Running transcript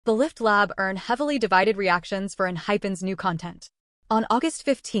BELIFT Lab earn heavily divided reactions for ENHYPEN's new content. On August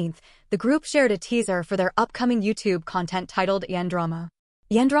 15th, the group shared a teaser for their upcoming YouTube content titled ENDrama.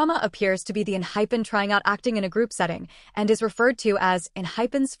 ENDrama appears to be the ENHYPEN trying out acting in a group setting and is referred to as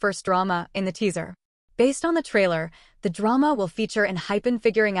ENHYPEN's first drama in the teaser. Based on the trailer, the drama will feature ENHYPEN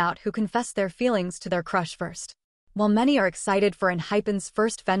figuring out who confessed their feelings to their crush first. While many are excited for ENHYPEN's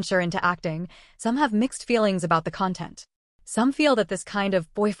first venture into acting, some have mixed feelings about the content. Some feel that this kind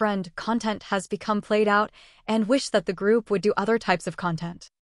of boyfriend content has become played out and wish that the group would do other types of content.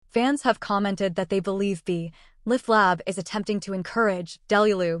 Fans have commented that they believe BELIFT Lab is attempting to encourage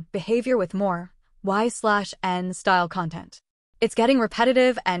I-DLE behavior with more Y/N style content. It's getting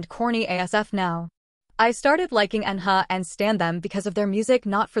repetitive and corny ASF now. I started liking ENHYPEN and stan them because of their music,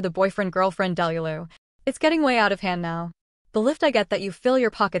 not for the boyfriend-girlfriend I-DLE. It's getting way out of hand now. BELIFT, I get that you fill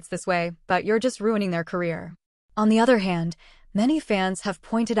your pockets this way, but you're just ruining their career. On the other hand, many fans have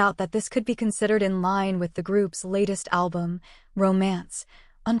pointed out that this could be considered in line with the group's latest album, Romance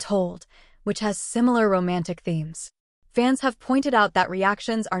Untold, which has similar romantic themes. Fans have pointed out that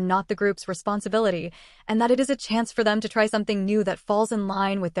reactions are not the group's responsibility and that it is a chance for them to try something new that falls in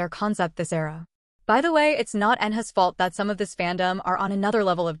line with their concept this era. By the way, it's not ENHYPEN's fault that some of this fandom are on another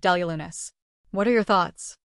level of I-DLE-ness. What are your thoughts?